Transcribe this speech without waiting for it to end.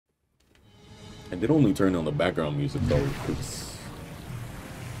And they only turn on the background music though, 'cause...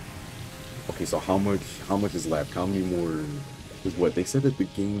 Okay, so how much is left? How many more? Is what they said that the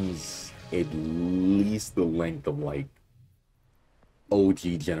game's at least the length of like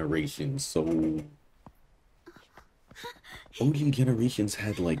OG generations. So OG generations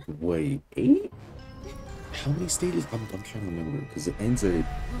had like what, 8? How many stages? I'm trying to remember because it ends at.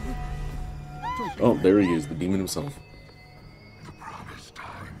 Oh, there he is, the demon himself. The promised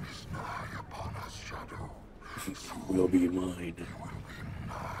time is nigh upon us, Shadow. Will be mine. You will be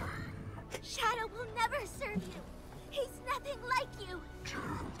mine. Shadow will never serve you. He's nothing like you.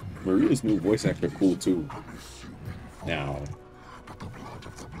 Maria's new voice actor cool too. Now, But the blood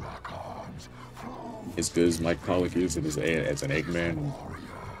of the Black Arms flows. as good as Mike Pollock is as an Eggman,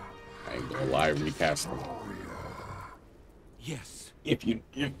 I ain't gonna lie, recast him. Yes. If you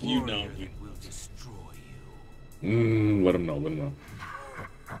know, Warrior that will destroy you. let him know, let him know.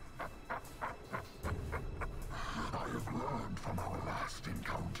 I have learned from our last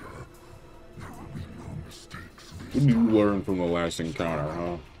encounter. There will be no mistakes What this did you time. learn from the last encounter,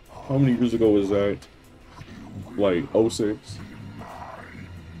 huh? How many years ago was that? Like 06?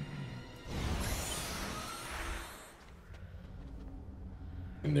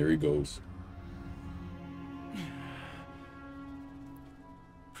 And there he goes.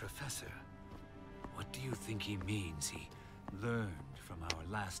 Professor, what do you think he means he learned from our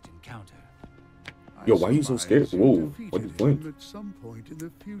last encounter? Yo, why are you so scared? Whoa, what did you think? At some point in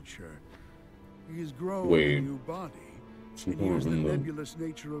the future, he's grown Wait. a new body. Some And used the point in the- nebulous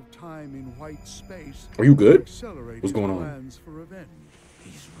nature of time in white space. Are you good? to accelerate What's his going on? plans for revenge.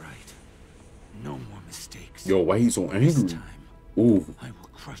 He's right. No more mistakes. Yo, why he so This angry? time, Ooh. I will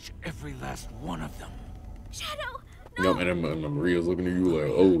crush every last one of them. Shadow, Yo, no. and Maria's looking at you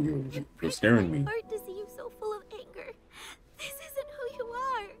like, oh, you're scaring me. Hard to see you so full of anger. This isn't who you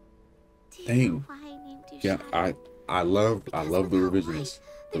are. Do you Dang. know why I named you Yeah, Shadow? I love Because the without revisions.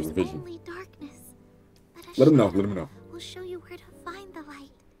 light, The there's revision. only darkness. But a Let him know, shadow let him know. will show you where to find the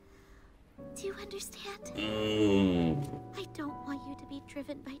light. Do you understand? I don't want you to be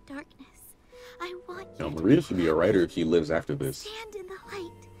driven by darkness. I want you Now, to Maria be should be a writer if she lives after this. Stand in the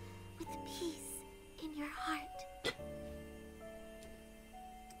light with peace in your heart.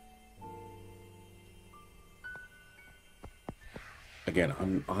 Again,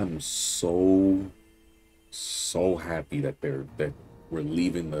 I'm so happy that we're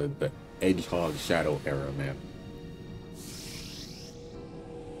leaving the Hedgehog Shadow era, man.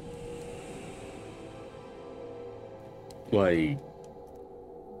 Like,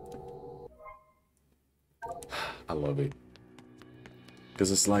 I love it. Cause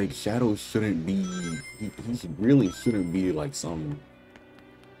it's like Shadow shouldn't be he really shouldn't be like some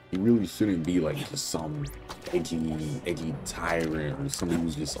he really shouldn't be like just some edgy tyrant or somebody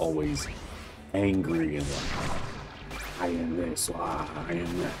who's just always angry and like I am this, I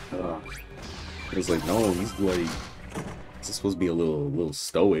am that. It's like no, he's like he's supposed to be a little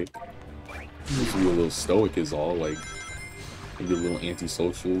stoic. He's supposed to be a little stoic is all, like maybe a little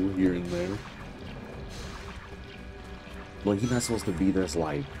antisocial here and there. Like he's not supposed to be this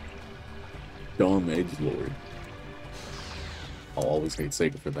like dumb edgelord. I'll always hate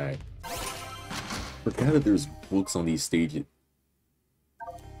Sega for that. Forgot that there's books on these stages.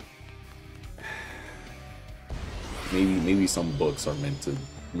 Maybe some books are meant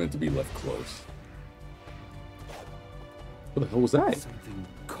to be left close. What the hell was that? Something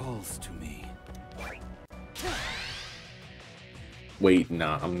calls to me. Wait,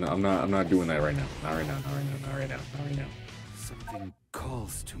 nah, I'm not doing that right now. Not right now, not right now, not right now, not right now. Something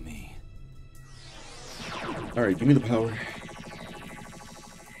calls to me. Alright, give me the power.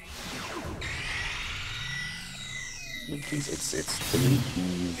 It's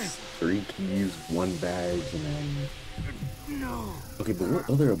 3 keys, 1 badge, and then... No. Okay, but what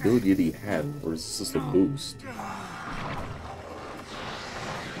other ability did he have? Or is this just a boost?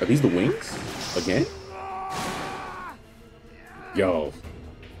 Are these the wings? Again? Yo.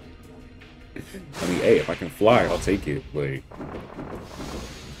 I mean, hey, if I can fly, I'll take it, but...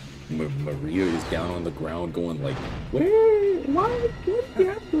 Maria is down on the ground going like, where? Why? What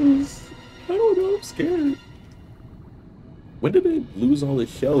happens? I don't know, I'm scared. When did it lose all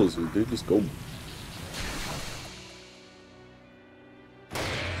its shells? Or did it just go...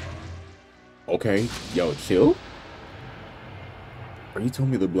 Okay, yo, chill? Are you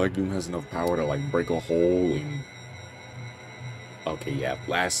telling me the Black Doom has enough power to, like, break a hole and... Okay, yeah,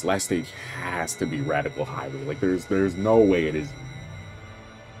 last stage has to be Radical Highway. Like, there's no way it isn't.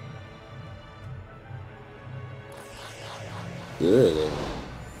 Ugh.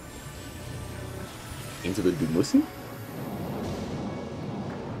 Into the Doomlessy?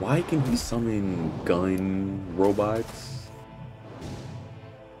 Why can he summon gun robots?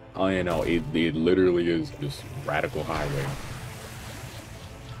 Oh, yeah, no, it literally is just radical highway.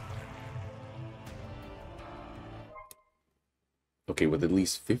 Okay, with at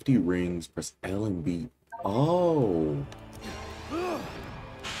least 50 rings, press L and B. Oh!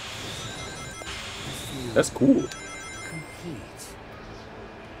 That's cool. Complete.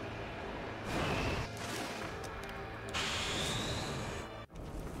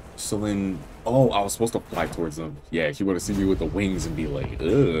 So then, oh, I was supposed to fly towards them. Yeah, she would have seen me with the wings and be like,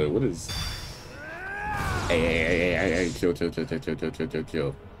 ugh, what is... Hey, chill.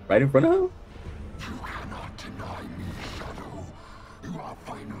 Right in front of him? You cannot deny me, Shadow. You are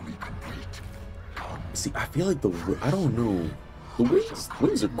finally complete. Come, See, I feel like I don't know. The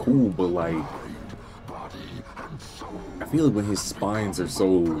wings are cool, but like, mind, body, and soul. I feel like when his spines are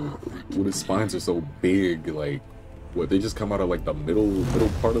so big, like, what, they just come out of like the middle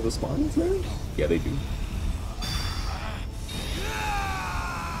part of the spines there? Yeah, they do.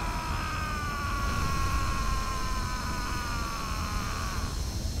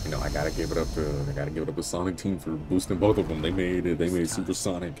 You know, I gotta give it up to Sonic Team for boosting both of them. They made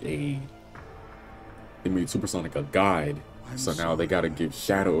Supersonic a guide. So now they gotta give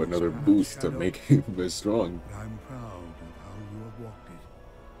Shadow another boost to make him as strong. But I'm proud of how you have walked it.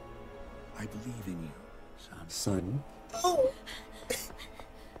 I believe in you, son. Son,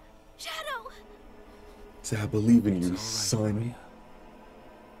 Shadow! say I believe in you, It's all right, son. Maria.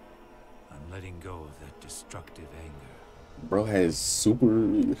 I'm letting go of that destructive anger. Bro has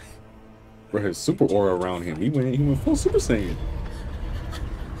super aura around him. He went full Super Saiyan.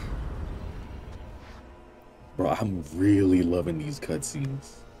 Bro, I'm really loving these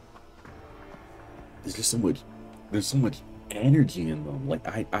cutscenes. There's so much energy in them. Like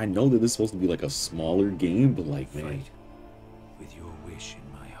I know that this is supposed to be like a smaller game, but like, man, Fight with your wish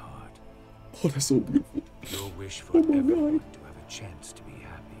in my heart. oh, that's so beautiful. Your wish for Oh my everyone God. to have a chance to be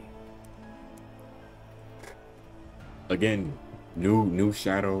happy. Again, new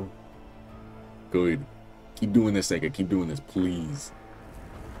Shadow. Good. Keep doing this, Sega. Keep doing this, please.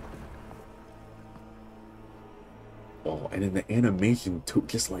 Oh, and then the animation too,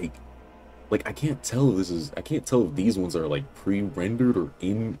 just like I can't tell if these ones are like pre-rendered or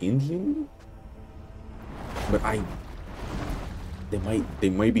in-engine. But they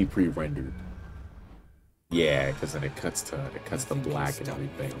might be pre-rendered. Yeah, because then it cuts to black and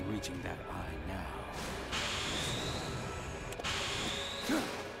everything. From reaching that eye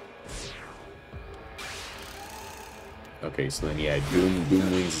now. Okay, so then yeah, Doom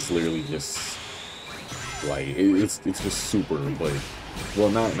Wings is literally just like it's just super, but well,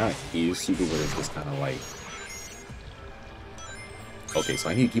 not is super, but it's just kind of like, okay, so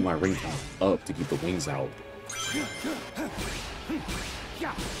I need to keep my ring count up to keep the wings out.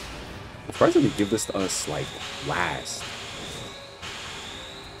 I'm surprised they give this to us like last.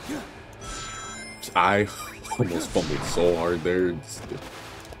 I almost fumbled so hard there.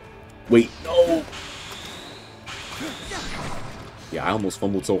 Wait, no. Yeah, I almost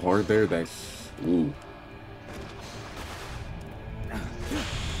fumbled so hard there that, ooh.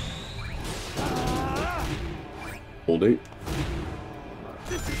 Hold it.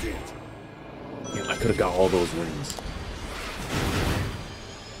 Man, I could have got all those rings.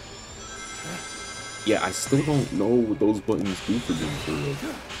 Yeah, I still don't know what those buttons do for me, for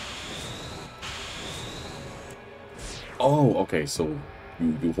real. Oh, okay, so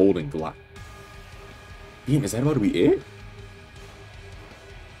you holding the lock. Damn, is that about to be it?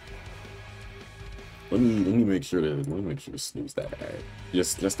 Let me make sure to snooze that ad.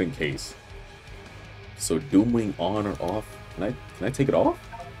 Just in case. So Doomwing on or off? Can I take it off?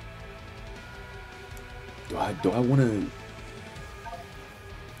 Do I wanna?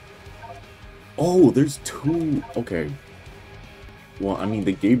 Oh, there's two. Okay. Well, I mean,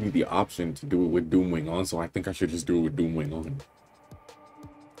 they gave you the option to do it with Doomwing on, so I think I should just do it with Doomwing on.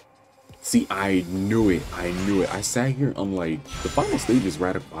 See, I knew it. I sat here, I'm like, the final stage is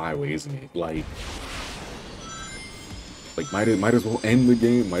Radical Highway, isn't it? Like might as well end the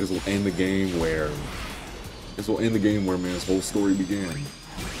game. Might as well end the game where man's whole story began.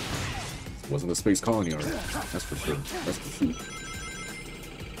 It wasn't a space colony art. That's for sure. That's for sure.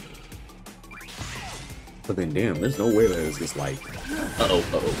 But then, damn, there's no way that it's just like, uh-oh.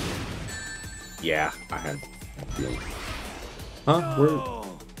 Yeah, I had a feeling. Huh? Where?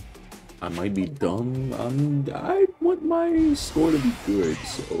 I might be dumb. I want my score to be good,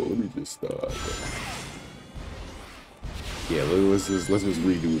 so let me just yeah, let's just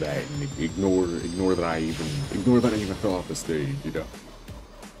redo that and ignore that I even fell off the stage, you know.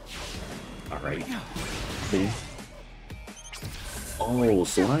 All right. Boom. Oh,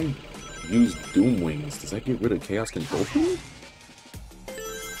 so when I use Doom Wings, does that get rid of Chaos Control for me?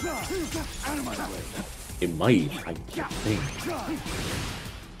 It might, I think.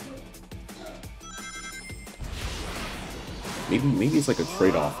 Maybe it's like a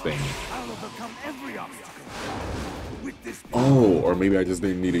trade-off thing. Oh, or maybe I just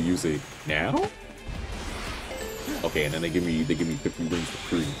didn't need to use it now? Okay, and then they give me 50 rings for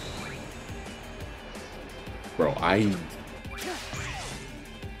free. Bro, I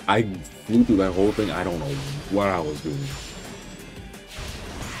flew through that whole thing. I don't know what I was doing.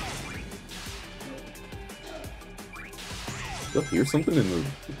 Look, here's something in the...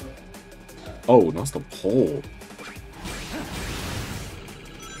 Oh, no, it's the pole.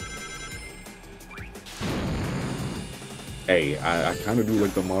 Hey, I kind of do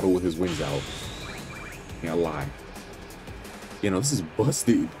like the model with his wings out. Can't lie. You know, this is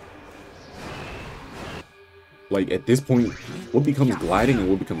busted. Like, at this point, what becomes gliding and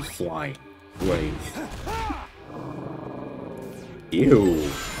what becomes flying? Like... Ew.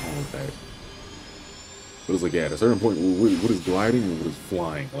 Oh, okay. But it's like, yeah, at a certain point, what is gliding and what is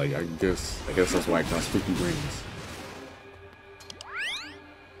flying? Like, I guess that's why it costs 50 rings.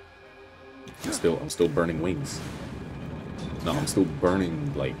 I'm still burning wings. No, I'm still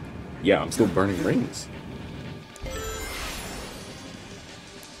burning, like, yeah, I'm still burning rings.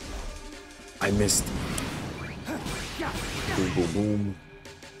 I missed. Boom, boom, boom.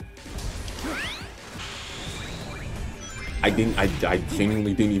 I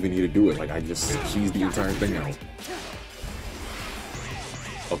genuinely didn't even need to do it. Like, I just cheesed the entire thing out.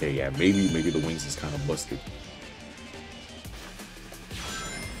 Okay, yeah, maybe the wings is kind of busted.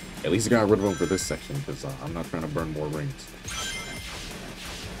 At least I got rid of them for this section, because I'm not trying to burn more rings.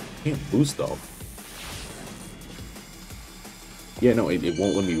 Can't boost, though. Yeah, no, it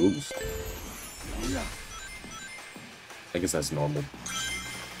won't let me boost. I guess that's normal.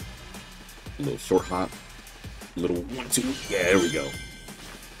 A little short hop. A little 1-2. Yeah, there we go.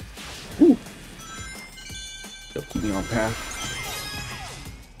 Woo. Yo, keep me on path.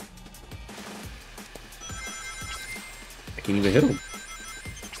 I can't even hit him.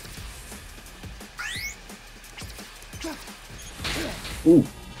 Ooh.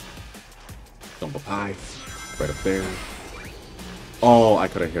 Jump up high. Right up there. Oh, I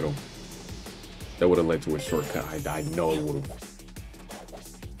could have hit him. That would have led to a shortcut. I know it would have.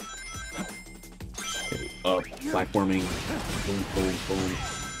 Okay, up. Platforming. Boom, boom, boom.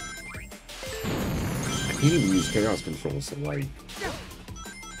 I can't even use Chaos Control, so like...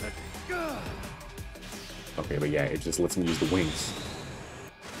 Okay, but yeah, it just lets me use the wings.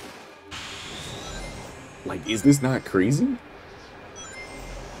 Like, is this not crazy?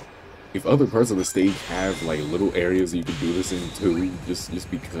 If other parts of the stage have like little areas you can do this in too, just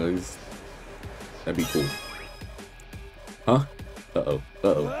because, that'd be cool. Huh? Uh-oh,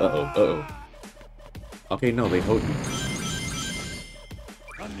 uh-oh, uh-oh, uh-oh. Okay, no, they hold me.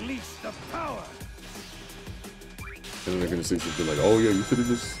 Unleash the power. And then they're gonna say something like, oh yeah, you should have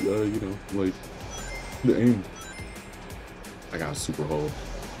just, you know, like, the aim. I got a super hold.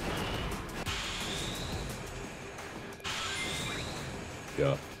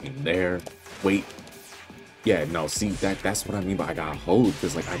 Yeah, in there. Wait. Yeah, no, see, that's what I mean by I got hold,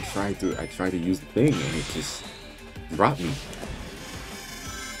 because like I tried to use the thing and it just dropped me.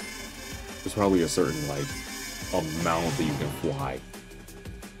 There's probably a certain like amount that you can fly.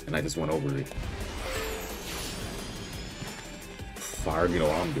 And I just went over it. I already know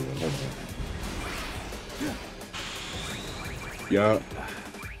what I'm doing. Hold on. Yeah.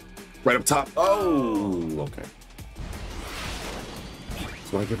 Right up top. Oh, okay.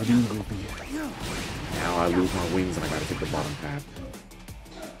 That's what I gotta do, Goofy. Now I lose my wings and I gotta hit the bottom path.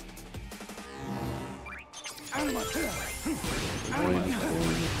 One,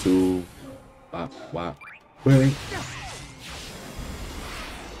 two, wop, bang.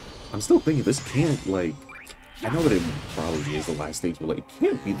 I'm still thinking this can't, like, I know that it probably is the last stage, but like, it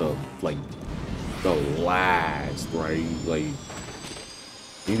can't be the, like, the last, right? Like,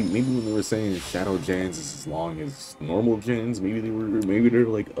 maybe when they were saying shadow gens is as long as normal gens, maybe they're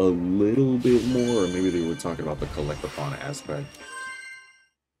like a little bit more, or maybe they were talking about the collectathon aspect.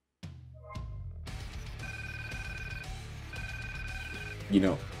 You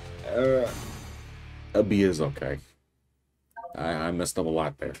know, a B is okay. I messed up a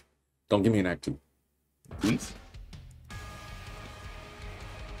lot there. Don't give me an act 2. Please?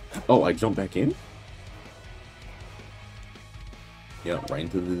 Oh, I jump back in? Yeah, right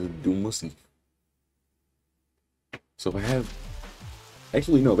into the Doomlessy. So if I have...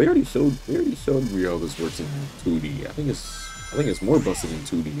 Actually, no, they already showed me how this works in 2D. I think it's more busted in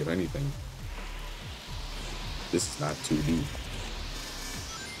 2D, if anything. This is not 2D.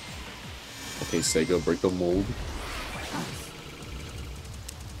 Okay, Sega, break the mold.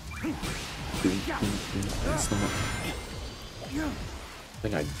 That's not... I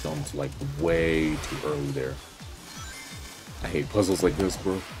think I jumped like way too early there. I hate puzzles like this,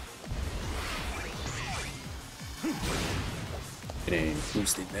 bro. It ain't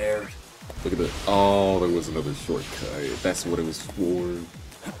boosted there. Look at the... Oh, there was another shortcut. That's what it was for.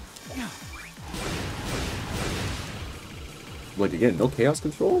 Like, again, no chaos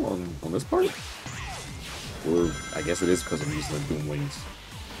control on this part? Or, I guess it is because I'm using the Doom Wings.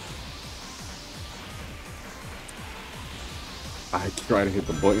 I tried to hit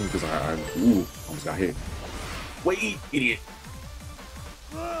the button because I almost got hit. Wait, idiot!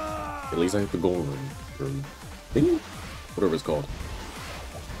 At least I hit the goal ring. Or thingy? Whatever it's called.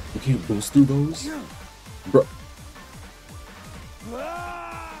 You can't boost through those? Bro.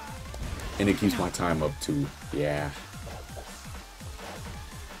 And it keeps my time up too. Yeah.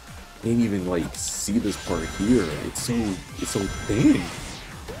 I didn't even like see this part here. It's so thin.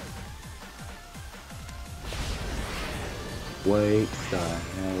 What the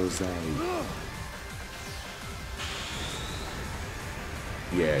hell is that?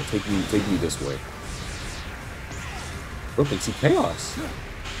 Yeah, take me this way. Bro, can see chaos.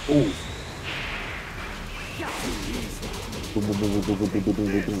 Oh. Boom, boom, boom, boom, boom, boom, boom, boom,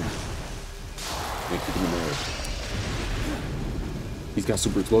 boom, boom. Yeah, keep him there. He's got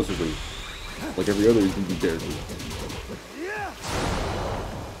super explosively, like every other DB character.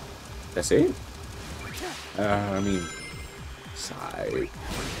 That's it? I mean, side.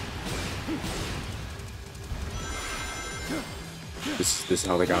 This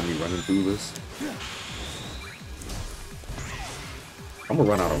how they got me running through this? I'm gonna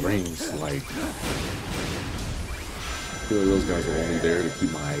run out of rings, like. I feel like those guys are only there to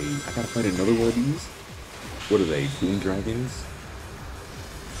keep my... I gotta fight another one of these? What are they, Doom Dragons?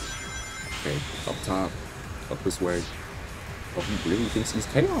 Okay, up top, up this way. Oh, he really thinks he's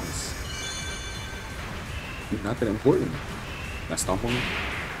chaos. He's not that important. Can I stomp on him?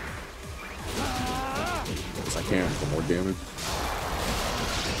 Yes, I can for more damage.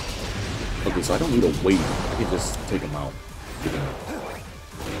 Okay, so I don't need to wait. I can just take him out.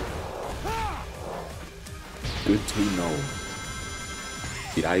 Good to know.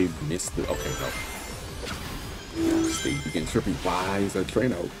 Did I miss the... Okay, no. Stay, you can trippy flies that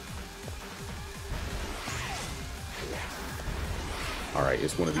train out. Alright,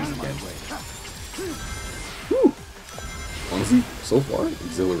 it's one of these again. Whew. Honestly, so far,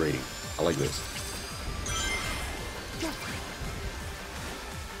 exhilarating. I like this.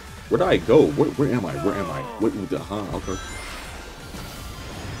 Where did I go? Where am I? Where am I? What the... Okay.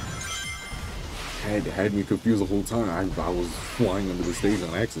 Had me confused the whole time. I was flying under the stage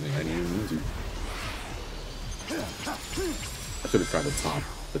on accident. I didn't even mean to. I should have tried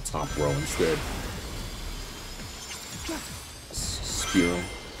the top row instead. Spear him.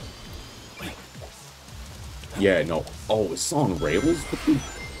 Yeah, no. Oh, it's on rails?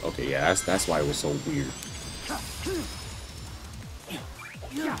 Okay, yeah, that's why it was so weird.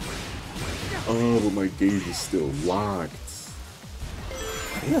 Oh, but my gauge is still locked.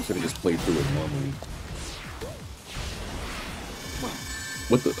 I think I should have just played through it normally.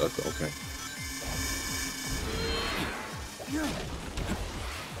 What the? Okay.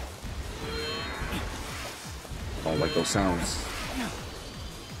 I don't like those sounds.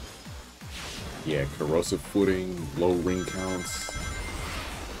 Yeah, corrosive footing, low ring counts.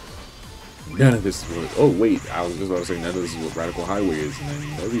 None of this was... Oh, wait. I was just about to say none of this is what Radical Highway is, and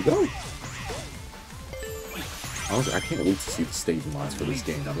then there we go. Honestly, I can't wait to see the stage mods for this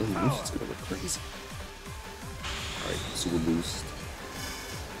game. Now, this music's gonna look crazy. Alright, super boost.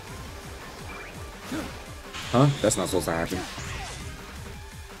 Huh? That's not supposed to happen.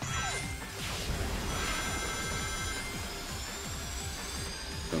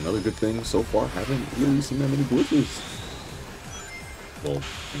 Another good thing so far, haven't really seen that many glitches. Well,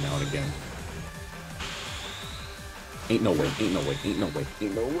 now and again. Ain't no way, ain't no way, ain't no way,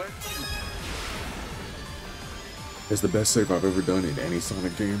 ain't no way. It's the best save I've ever done in any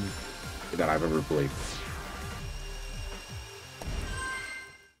Sonic game that I've ever played.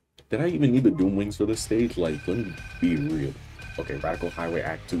 Did I even need the Doom Wings for this stage? Like, let me be real. Okay, Radical Highway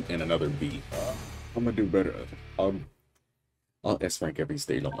Act 2 and another B. I'm gonna do better. I'll S-rank every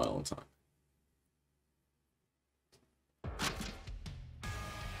stage on my own time.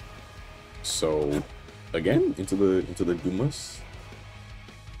 So, again, into the Doomas.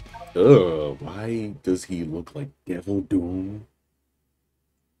 Ugh, why does he look like Devil Doom?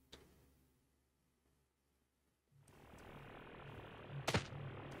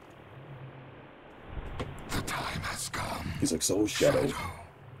 The time has come. He's like Soul Shadow.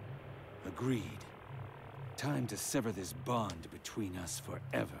 A Agreed. Time to sever this bond between us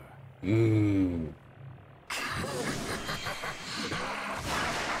forever.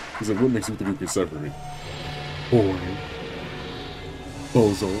 He's like, what makes you think we can separate? Boring.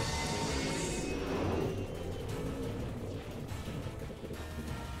 Bozo.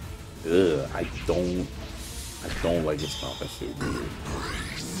 Ugh, I don't like his mouth. That shit weird.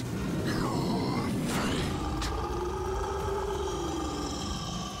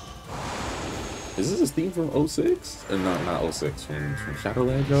 Is this his theme from 06? Or not 06, from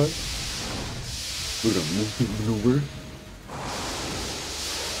Shadowland Yard? Look at him maneuver.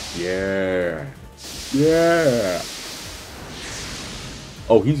 Yeah. Yeah.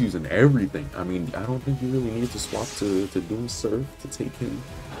 Oh, he's using everything. I mean, I don't think you really need to swap to Doom Surf to take him.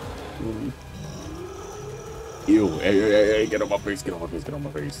 Ew. Hey, get on my face, get on my face, get on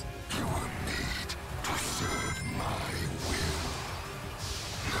my face. You were made to serve my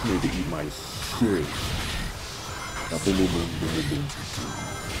will. You need to eat my shit. Now, boom, boom, boom, boom, boom, boom.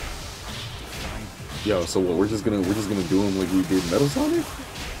 Yo, so what? We're just gonna do him like we did Metal Sonic?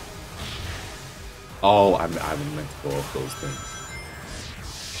 Oh, I haven't meant to go off those things.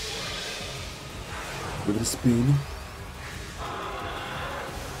 Look at the spin.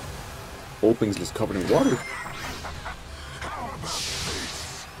 Whole thing's just covered in water.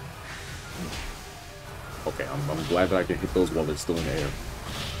 Okay, I'm glad that I can hit those while they're still in the air.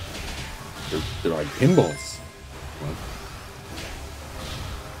 They're like pinballs. What?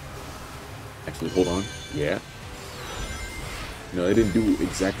 Actually, hold on. Yeah. No, it didn't do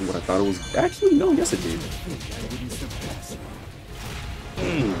exactly what I thought it was. Actually, no, yes it did.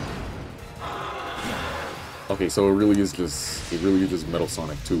 Okay, so it really is just Metal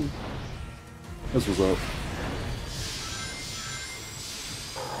Sonic 2. That's what's up.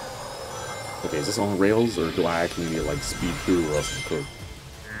 Okay, is this on rails, or do I actually need to, like, speed through or else I'm cooked?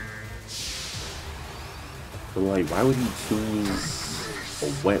 But, like, why would he choose a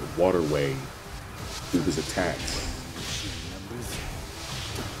wet waterway to do his attacks?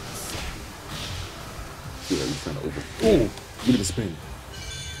 Dude, he's trying to open. Oh, look at the spin.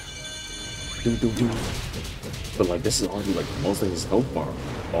 But, like, this is already, like, most of his health bar.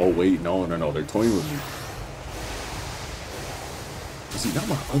 Oh, wait, no, they're toying with me. See, now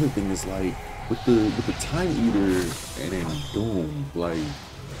my other thing is, like, with the Time Eater and then Doom, like...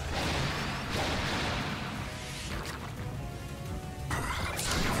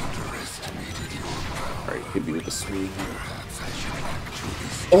 Alright, hit me with the swing.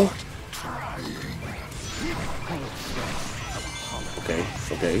 Oh!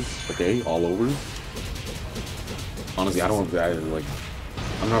 Okay, all over. Honestly, I'm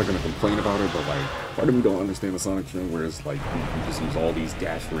not gonna complain about it, but like, part of me don't understand the Sonic trend where it's like you just use all these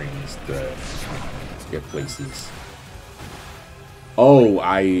dash rings to get places. Oh,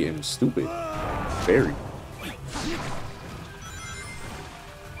 I am stupid. Very.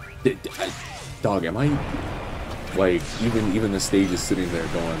 Dog, am I like even the stage is sitting there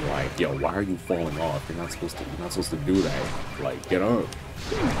going like, yo, why are you falling off? You're not supposed to do that. Like, get up.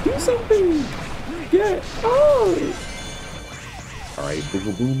 Do something. Get up. Alright, boom,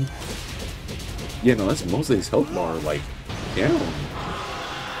 boom, boom. Yeah, no, that's most of his health bar, like, down.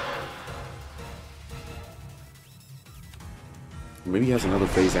 Maybe he has another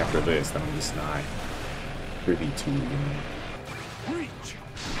phase after this that I'm just not privy to, you know. Reach.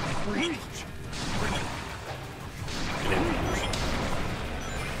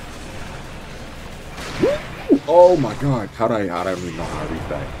 Oh my god, how do I don't even know how to reach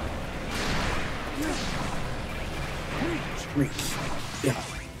that. Reach. Yeah.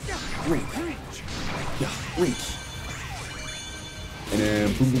 Reach. Yeah. Reach. And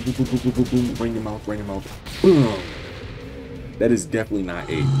then boom, boom, boom, boom, boom, boom, boom, boom. Ring him out. Boom. That is definitely not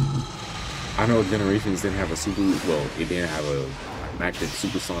a. I know Generations didn't have a it didn't have an active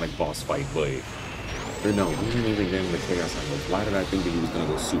supersonic boss fight, but or no, we didn't even get in the Chaos Emeralds. Why did I think that he was gonna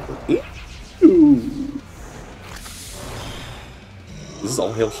go super? Ew. This is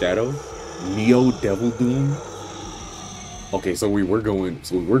all Hail Shadow? Neo Devil Doom? Okay, so we were going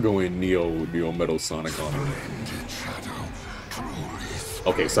Neo Metal Sonic on him.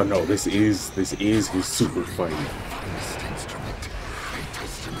 Okay, so no, this is his super fight.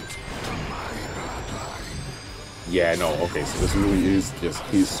 Yeah, no, okay, so this really is just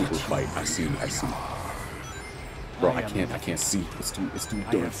his super fight. I see. Bro, I can't see. It's too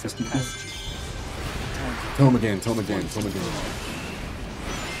dark. It's too dark. Tell him again.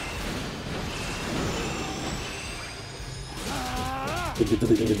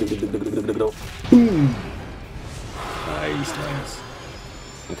 Boom! Nice.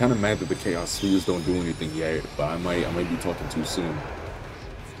 I'm kind of mad that the Chaos Spheres don't do anything yet, but I might be talking too soon.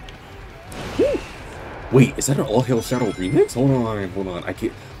 Wait, is that an All Hail Shadow remix? Hold on. I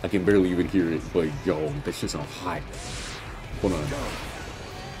can barely even hear it, but yo, that shit sounds hot. Hold on.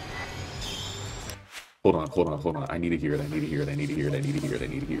 Hold on. I need to hear it.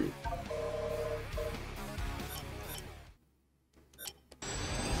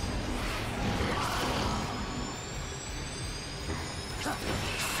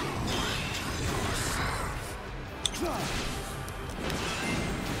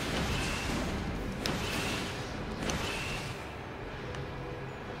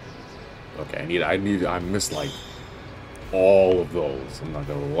 Okay, I missed like all of those. I'm not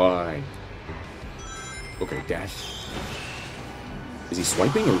gonna lie. Okay, dash. Is he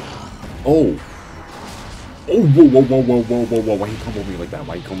swiping or? Oh. Oh, whoa. Why he comboed me like that?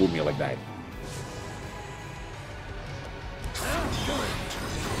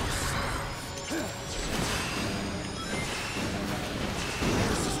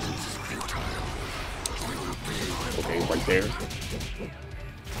 Okay, right there.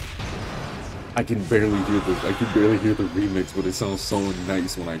 I can barely hear the remix, but it sounds so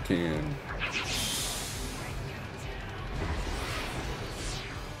nice when I can.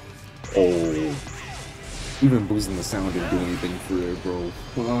 Oh, even boosting the sound didn't do anything for it, bro.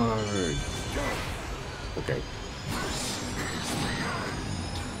 Fuck. Okay.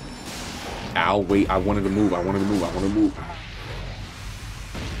 Ow, wait, I wanted to move.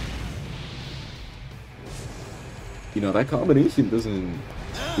 You know, that combination doesn't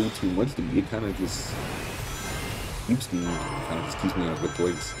do too much to me. It kind of just keeps me in a good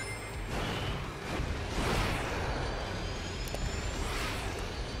place.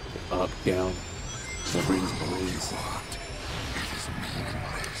 Up, down. Brains.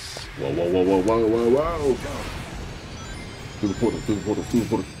 Whoa. Through the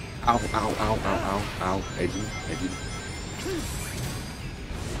portal. Ow. Edgy.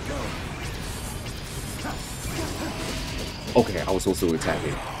 Okay, I was supposed to attack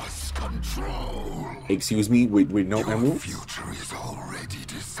it. Excuse me, with no ammo?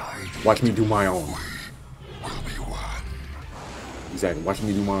 Watch me do my own. Exactly, watch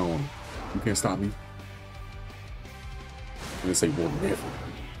me do my own. You can't stop me. I'm gonna say, well,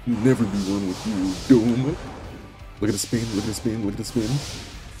 never be one with you, Doom. Look at the spin.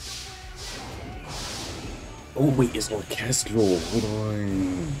 Oh wait, it's orchestral. Hold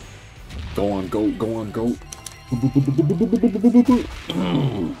on. Go on, go. Hit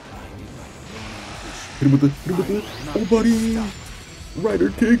him with the oh buddy, rider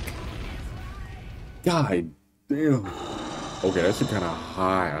kick. God damn. Okay, that shit kind of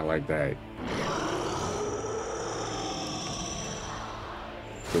high. I like that.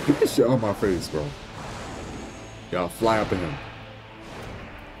 So get this shit on my face, bro. Y'all fly up to him.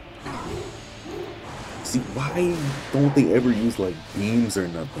 See, why don't they ever use like beams or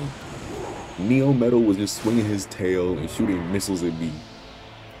nothing? Neo Metal was just swinging his tail and shooting missiles at me.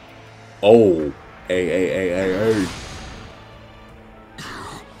 Oh, hey. You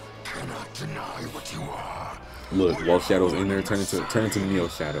cannot deny what you are. Look, while Shadow's in there, turn into Neo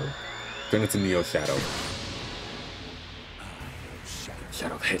Shadow.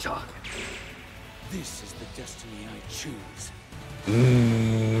 Shadow the Hedgehog. This is the destiny I choose.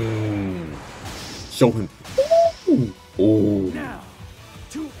 Show him. Oh. Now,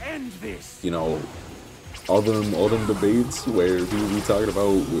 to end this. You know, all them debates where we talking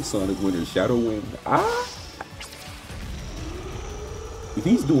about with Sonic win or Shadow win. If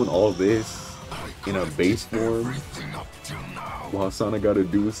he's doing all this in a base form, while Sonic got to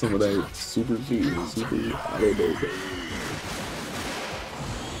do some of that super shit, I don't know.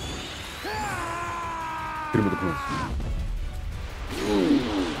 Hit him with the punch.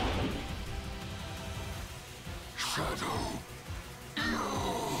 Shadow.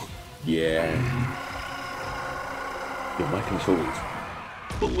 Yeah. Yo, my controls.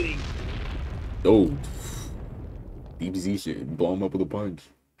 Oh. Deep Z shit. Blow him up with a punch.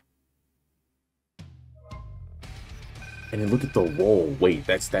 And then look at the roll. Wait,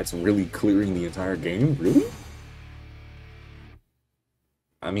 that's really clearing the entire game? Really?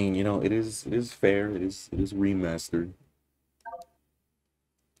 I mean, you know, it is fair. It is remastered.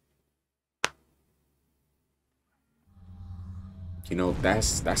 You know,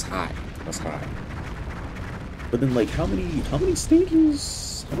 that's high. That's high. But then, like, how many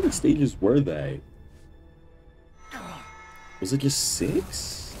stages? How many stages were they? Was it just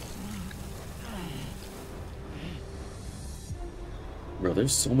 6? Bro,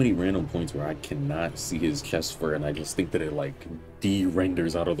 there's so many random points where I cannot see his chest fur, and I just think that it like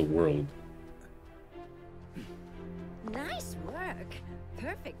de-renders out of the world. Nice work.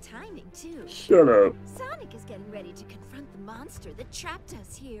 Perfect timing too. Shut up. Sonic is getting ready to confront the monster that trapped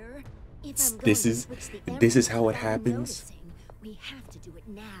us here. If I'm going This to is switch the this is emeralds how it without happens. noticing, we have to do it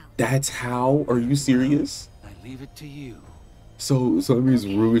now. That's how? Are you serious? I leave it to you. So that means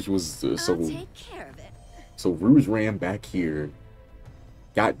Rouge was I'll take care of it. so Rouge ran back here,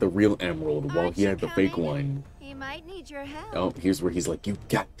 got the real emerald while Aren't he you had the fake coming? one. He might need your help. Oh, here's where he's like, "You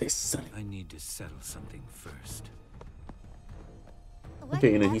got this, son." I need to settle something first.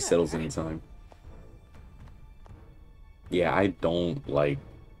 Okay, and then he Whatever. settles in time. Yeah, I don't like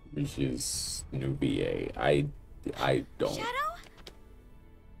Rouge's new VA. I don't. Shadow?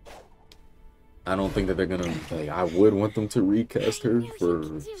 I don't think that they're gonna like. I would want them to recast her knew you for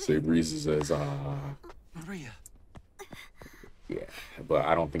could do same it. reasons as Maria. yeah, but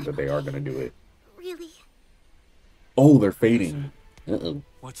I don't think that they are gonna do it. Really? Oh, they're fading.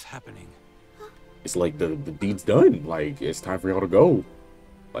 What's happening? It's like the deed's done. Like it's time for y'all to go.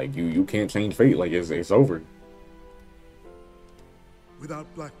 Like you can't change fate. Like it's over. Without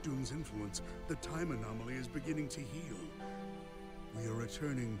Black Doom's influence, the time anomaly is beginning to heal. We are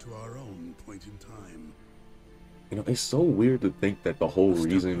returning to our own point in time. You know, it's so weird to think that the whole Stop,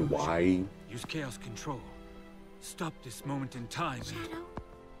 reason Rouge. why. Use chaos control. Stop this moment in time. Shadow?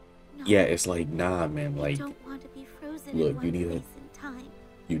 No. Yeah, it's like nah, man. I Like don't want to be frozen look, in one you need place in time.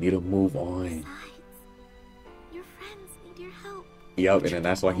 you need to move on. Besides, your friends need your help. Yep, and then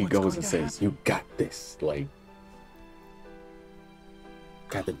that's why he What's goes going and to says, "You got this." Like,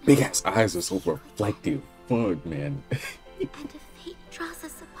 God, the big ass eyes are so reflective. Fuck, man. And if fate draws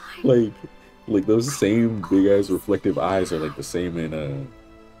us apart, like those same big ass reflective eyes are like the same in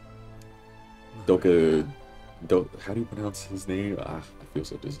how do you pronounce his name? I feel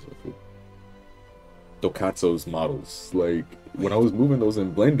so disrespectful. Dokatsu's models. Like when I was moving those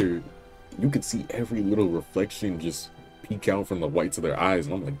in Blender, you could see every little reflection just peek out from the whites of their eyes,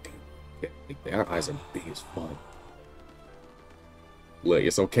 and I'm like, damn, their eyes are big as fuck. Like,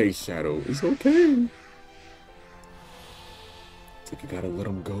 it's okay, Shadow. It's okay. It's like you gotta let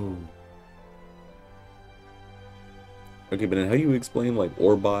them go. Okay, but then how do you explain like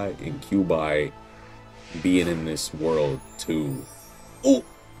Orbi and Cubi being in this world too?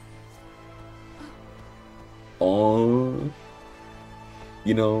 Oh,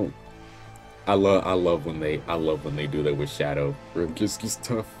 you know, I love when they do that with Shadow. Or just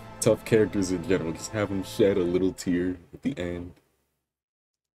tough characters in general. Just have them shed a little tear at the end.